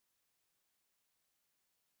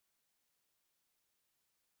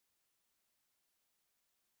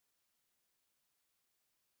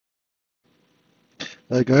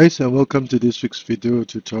Hi guys, and welcome to this week's video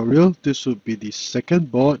tutorial. This will be the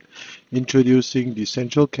second board introducing the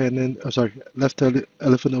central cannon, left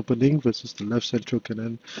elephant opening versus the left central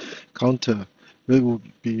cannon counter. We will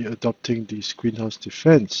be adopting the screenhouse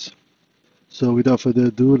defense. So without further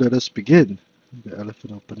ado, let us begin. The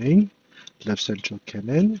elephant opening, left central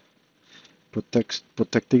cannon,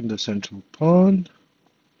 protecting the central pawn,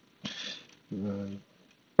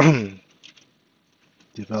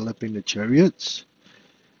 developing the chariots.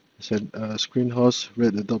 Screenhouse,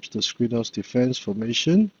 red adopts the screenhouse defense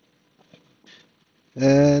formation,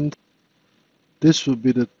 and this will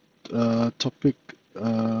be the topic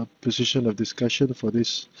position of discussion for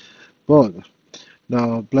this board.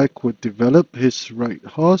 Now, black would develop his right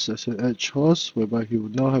horse as an edge horse, whereby he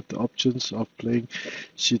would now have the options of playing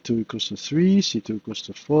c2 equals to 3, c2 equals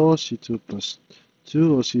to 4, c2 plus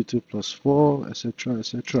 2, or c2 plus 4, etc.,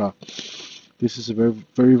 etc. This is a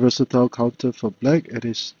very versatile counter for black and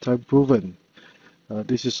is time proven.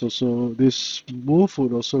 This move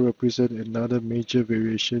would also represent another major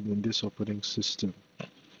variation in this opening system.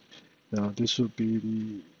 Now this would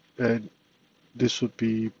be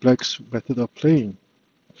black's method of playing,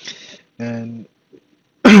 and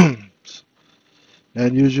and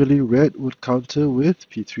usually red would counter with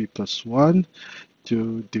p3+1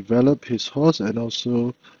 to develop his horse and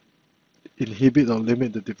also inhibit or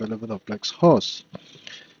limit the development of black's horse.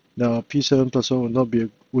 Now p7+1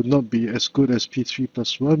 would not be as good as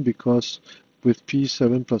p3+1 because with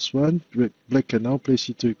p7+1, black can now play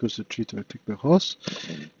c2 equals to 3 to attack the horse,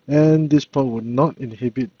 and this pawn would not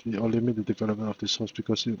inhibit or limit the development of this horse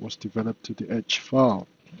because it was developed to the edge file.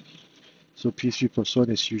 So p3+1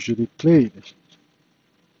 is usually played.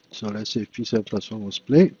 So let's say if p7+1 was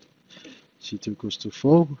played, c2 equals to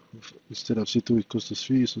 4 instead of c2 equals to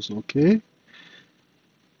 3 is also okay.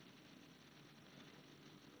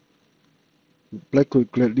 Black would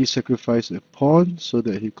gladly sacrifice a pawn so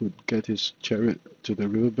that he could get his chariot to the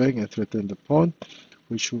riverbank and threaten the pawn,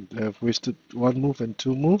 which would have wasted one move and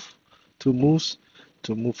two moves to move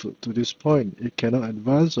to this point. It cannot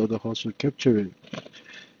advance or the horse will capture it.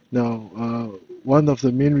 Now, one of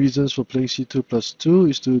the main reasons for playing c2 plus 2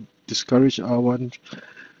 is to discourage r1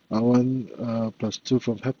 plus 2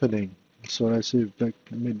 from happening. So let's say if black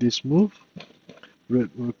made this move, red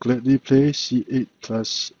will gladly play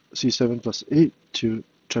c7 plus 8 to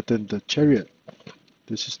threaten the chariot.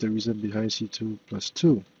 This is the reason behind c2 plus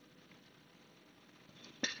 2.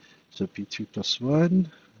 So p3+1.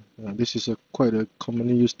 This is quite a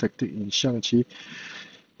commonly used tactic in Xiangqi,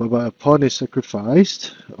 whereby a pawn is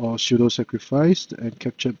sacrificed or pseudo-sacrificed and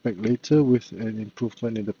captured back later with an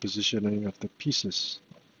improvement in the positioning of the pieces.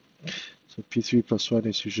 So p3+1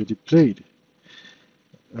 is usually played.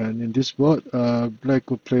 And in this board, black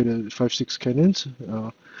will play the 5-6 cannons.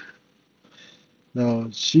 Now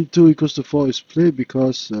c2 equals to 4 is played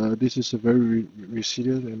because this is a very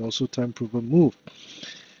resilient and also time-proven move.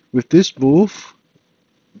 With this move,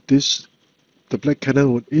 the black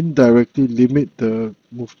cannon would indirectly limit the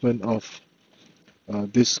movement of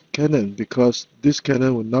this cannon, because this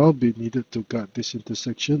cannon would now be needed to guard this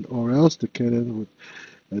intersection, or else the cannon would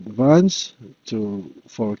advance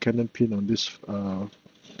for a cannon pin on this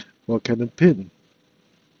cannon pin.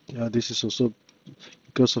 This is also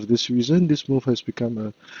because of this reason, this move has become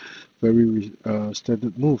a very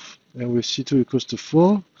standard move. And with c2 equals to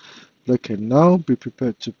 4, black can now be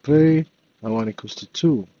prepared to play r1 equals to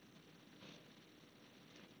 2.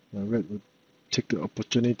 Now red would take the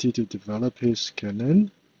opportunity to develop his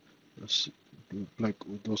cannon. Black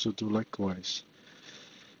would also do likewise.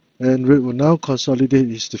 And red will now consolidate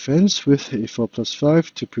his defense with a4 plus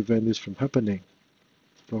 5 to prevent this from happening,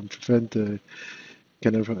 prevent the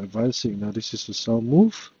cannon from advancing. Now this is a sound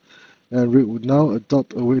move, and red would now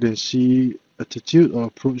adopt a wait and see attitude or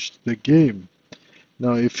approach the game.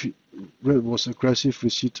 Now if red was aggressive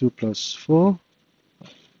with c2 plus 4,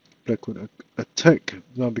 black would attack.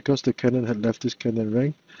 Now because the cannon had left this cannon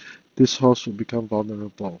rank, this horse would become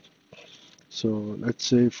vulnerable. So let's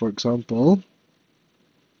say for example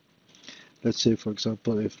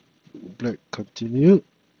if black continued,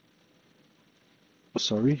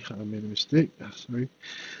 sorry, I made a mistake, sorry.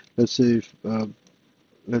 Let's say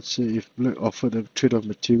if black offered a trade of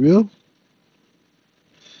material,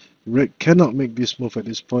 red cannot make this move at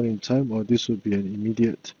this point in time, or this would be an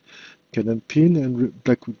immediate cannon pin, and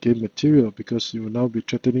black would gain material because it will now be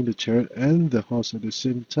threatening the chariot and the horse at the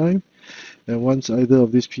same time. And once either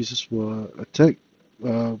of these pieces were attacked,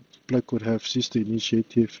 black would have seized the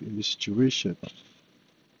initiative in this situation.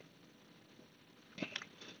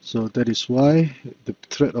 So that is why the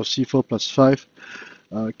threat of c4 plus 5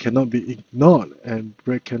 cannot be ignored, and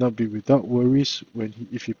Black cannot be without worries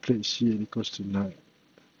if he played c8 equals to 9.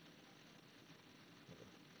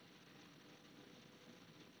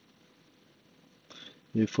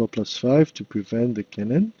 a4 plus 5 to prevent the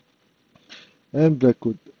cannon, and Black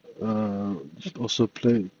would also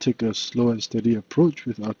take a slow and steady approach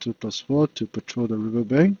with r2 plus 4 to patrol the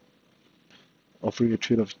riverbank, offering a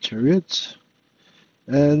trade of chariots,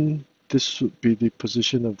 and this would be the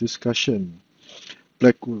position of discussion.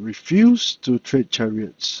 Black would refuse to trade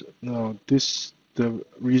chariots. Now, the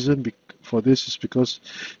reason for this is because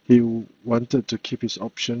he wanted to keep his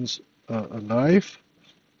options alive,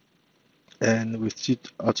 and with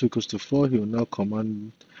r2 equals to 4, he will now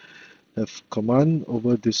have command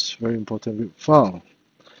over this very important root file.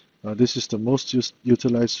 This is the most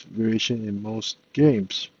utilized variation in most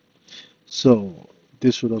games. So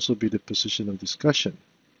this would also be the position of discussion.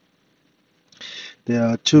 There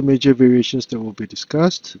are two major variations that will be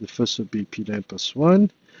discussed. The first would be p9 plus 1.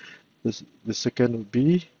 The second would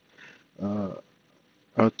be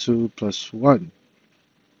r2 plus 1.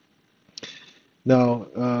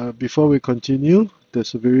 Now, before we continue,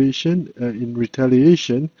 there's a variation. In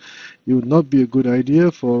retaliation, it would not be a good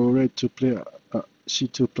idea for Red to play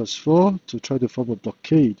c2 plus 4 to try to form a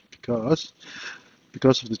blockade, because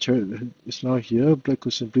of the chariot is now here. Black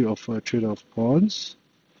could simply offer a trade of pawns,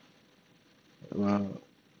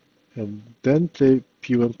 and then play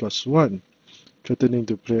p1 plus 1, threatening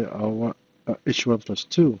to play h1 plus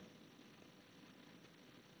 2.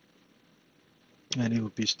 And it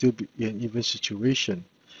would still be an even situation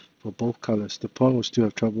for both colors. The pawn will still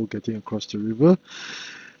have trouble getting across the river,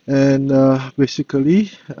 and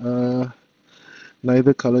basically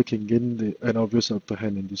neither color can gain an obvious upper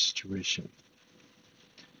hand in this situation.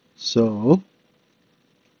 So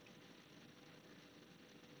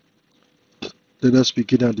let us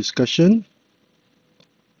begin our discussion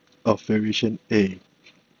of variation A,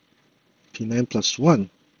 p9 plus 1.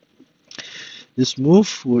 This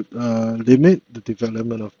move would limit the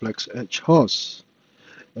development of Black's edge horse,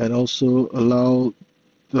 and also allow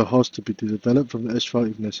the horse to be developed from the edge file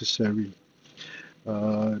if necessary.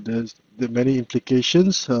 There are many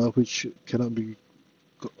implications which cannot be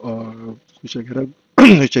which I cannot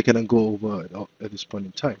which I cannot go over at this point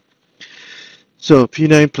in time. So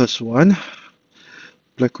p9 plus 1,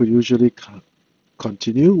 Black would usually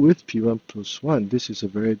continue with p1 plus 1. This is a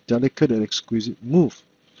very delicate and exquisite move.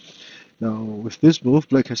 Now, with this move,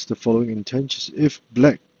 Black has the following intentions. If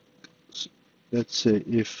let's say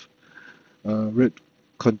if Red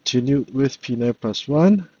continued with p9 plus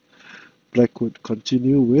 1, Black would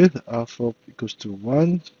continue with r4 equals to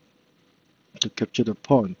 1 to capture the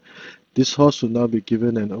pawn. This horse will now be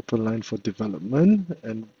given an open line for development,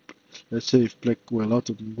 and let's say if Black were allowed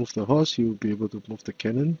to move the horse, he would be able to move the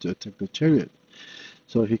cannon to attack the chariot.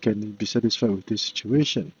 So he can be satisfied with this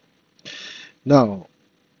situation. Now,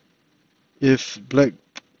 if Black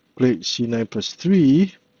played c9 plus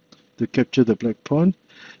 3 to capture the black pawn,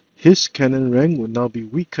 his cannon rank would now be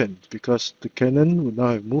weakened, because the cannon would now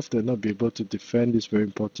have moved and not be able to defend this very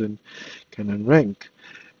important cannon rank.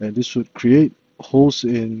 And this would create holes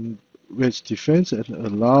in Red's defense and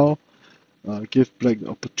give Black the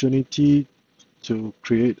opportunity to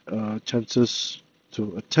create chances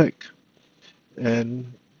to attack.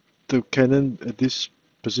 And the cannon at this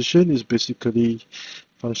position is basically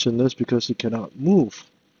functionless because it cannot move.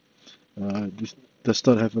 This does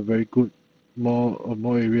not have a very good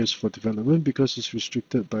more areas for development because it's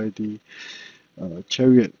restricted by the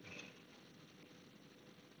chariot.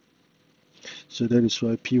 So that is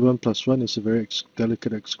why p1 plus 1 is a very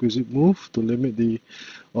delicate, exquisite move to limit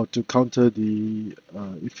or to counter the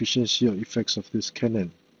efficiency or effects of this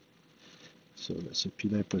cannon. So let's say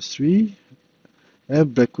p9 plus 3,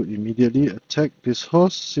 and Black would immediately attack this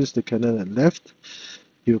horse. Since the cannon had left,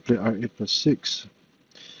 he will play r8 plus 6.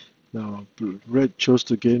 Now, Red chose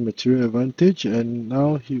to gain material advantage, and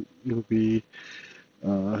now he will be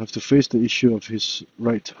have to face the issue of his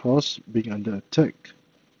right horse being under attack.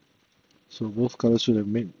 So both colors would have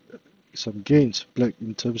made some gains. Black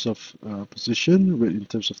in terms of position, Red in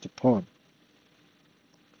terms of the pawn.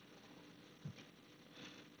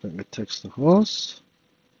 Black attacks the horse,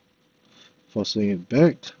 forcing it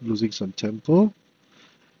back, losing some tempo,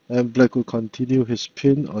 and Black will continue his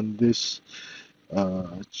pin on this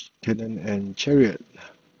cannon and chariot.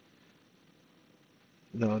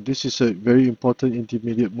 Now, this is a very important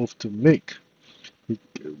intermediate move to make.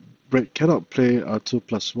 Red cannot play r2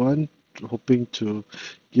 plus 1, hoping to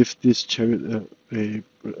give this chariot a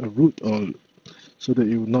route, or so that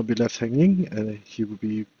it will not be left hanging, and he will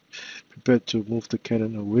be prepared to move the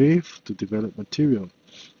cannon away to develop material.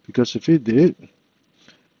 Because if he did,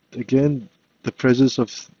 again, the presence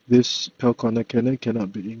of this Palcorner Cannon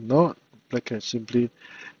cannot be ignored. Black can simply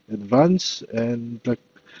advance, and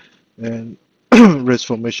red's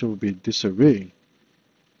formation will be in disarray.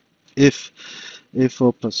 If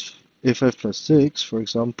a4 plus a5 plus 6, for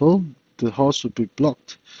example, the horse would be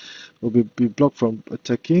blocked, be blocked from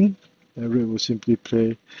attacking, and red will simply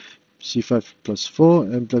play c5 plus 4,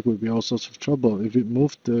 and black will be all sorts of trouble. If it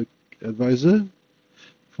moved the advisor,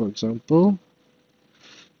 for example,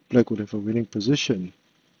 black would have a winning position.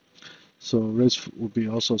 So red would be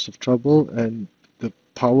all sorts of trouble, and the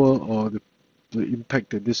power or the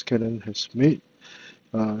impact that this cannon has made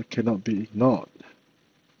cannot be ignored.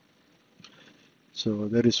 So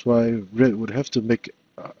that is why red would have to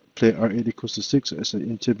play r8 equals to 6 as an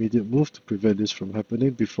intermediate move to prevent this from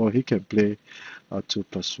happening before he can play r2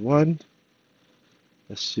 plus 1.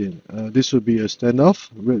 Let's see. This would be a standoff.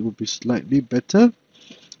 Red would be slightly better,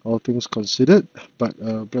 all things considered, but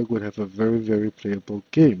black would have a very, very playable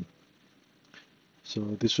game. So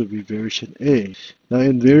this would be variation A. Now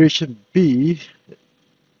in variation B,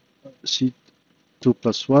 c2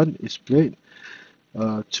 plus 1 is played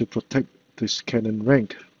to protect this cannon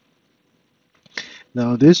rank.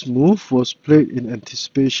 Now this move was played in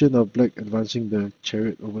anticipation of black advancing the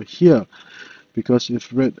chariot over here, because if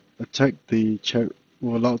red attacked the chariot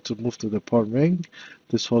were allowed to move to the pawn rank,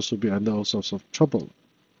 this horse would be under all sorts of trouble.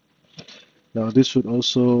 Now this would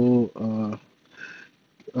also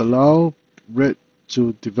allow red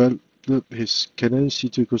to develop his cannon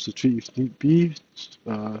c2 equals to 3 if need be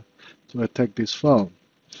to attack this file.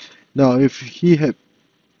 Now if he had,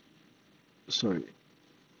 sorry,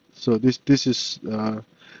 so this is the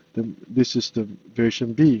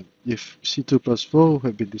version B, if c2 plus 4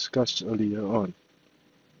 had been discussed earlier on.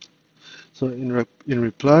 So in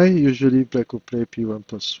reply, usually black will play p1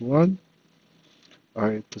 plus 1,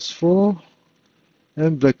 r8 plus 4,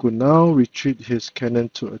 and black will now retreat his cannon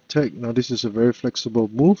to attack. Now this is a very flexible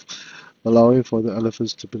move, allowing for the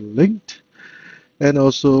elephants to be linked, and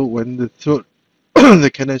also when the throat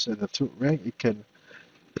the cannon is at the throat rank, it can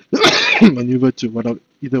maneuver to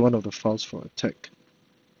either one of the files for attack.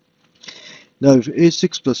 Now if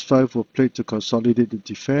a6 plus 5 were played to consolidate the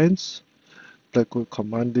defense, black would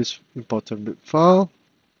command this important red file.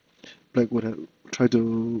 Black would have tried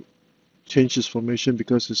to change his formation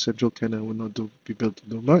because his central cannon would not be able to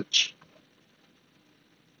do much.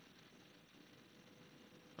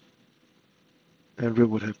 And red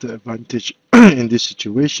would have the advantage in this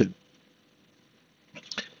situation.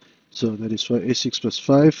 So that is why a6 plus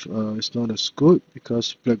 5 is not as good,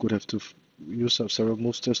 because black would have to use up several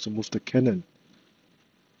move steps to move the cannon.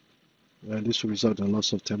 And this will result in a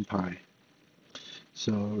loss of tempi.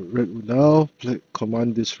 So red would now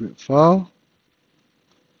command this red file.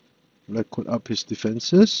 Black could up his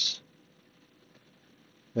defenses.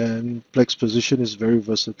 And black's position is very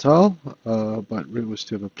versatile, but red will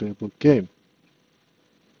still have a playable game.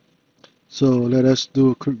 So let us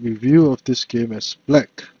do a quick review of this game as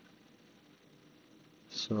black.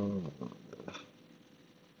 So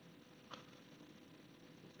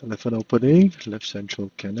elephant opening, left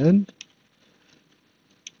central cannon,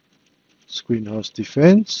 screen horse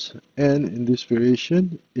defense, and in this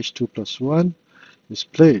variation, h2 plus 1 is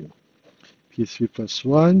played. p3 plus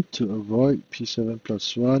 1 to avoid p7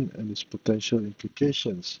 plus 1 and its potential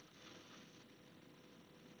implications.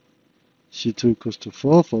 c2 equals to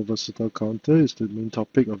 4 for versatile counter is the main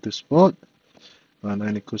topic of this board.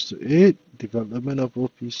 9 equals to 8, development of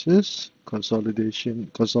both pieces,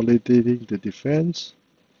 consolidating the defense,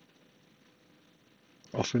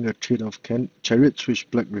 offering a trade of chariots which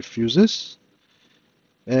black refuses,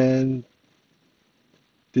 and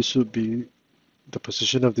this would be the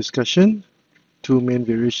position of discussion. Two main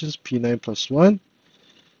variations, p9 plus 1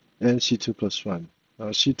 and c2 plus 1.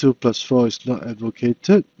 C2 plus 4 is not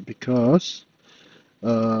advocated because it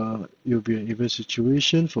will be an even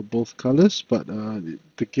situation for both colors, but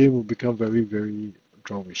the game will become very, very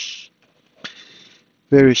drawish.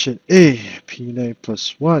 Variation A, p9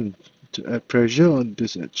 plus 1 to add pressure on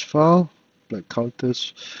this edge file. Black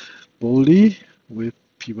counters boldly with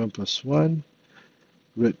p1 plus 1.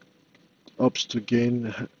 Red opts to gain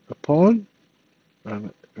a pawn, a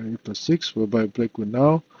plus 6, whereby black will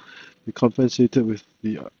now be compensated with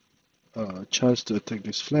the chance to attack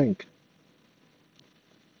this flank.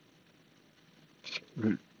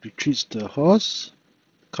 Retreats the horse,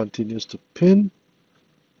 continues to pin,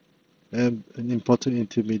 and an important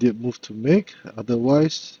intermediate move to make.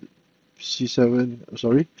 Otherwise, the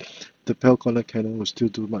Palcorner Cannon will still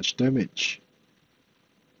do much damage.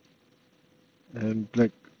 And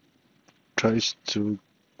black tries to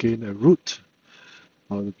gain a root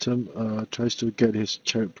While the term tries to get his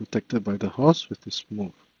chariot protected by the horse with this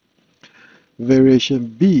move. Variation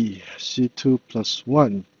B, C2 plus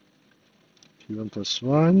 1. P1 plus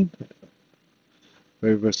 1.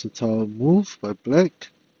 Very versatile move by black.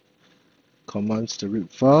 Commands the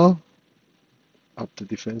rib file. Up the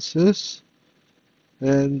defenses.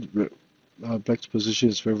 And black's position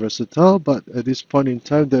is very versatile, but at this point in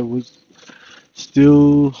time there would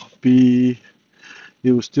still be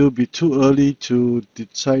it will still be too early to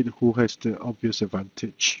decide who has the obvious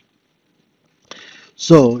advantage.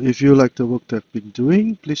 So if you like the work that I've been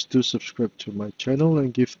doing, please do subscribe to my channel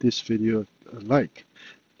and give this video a like.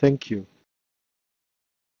 Thank you.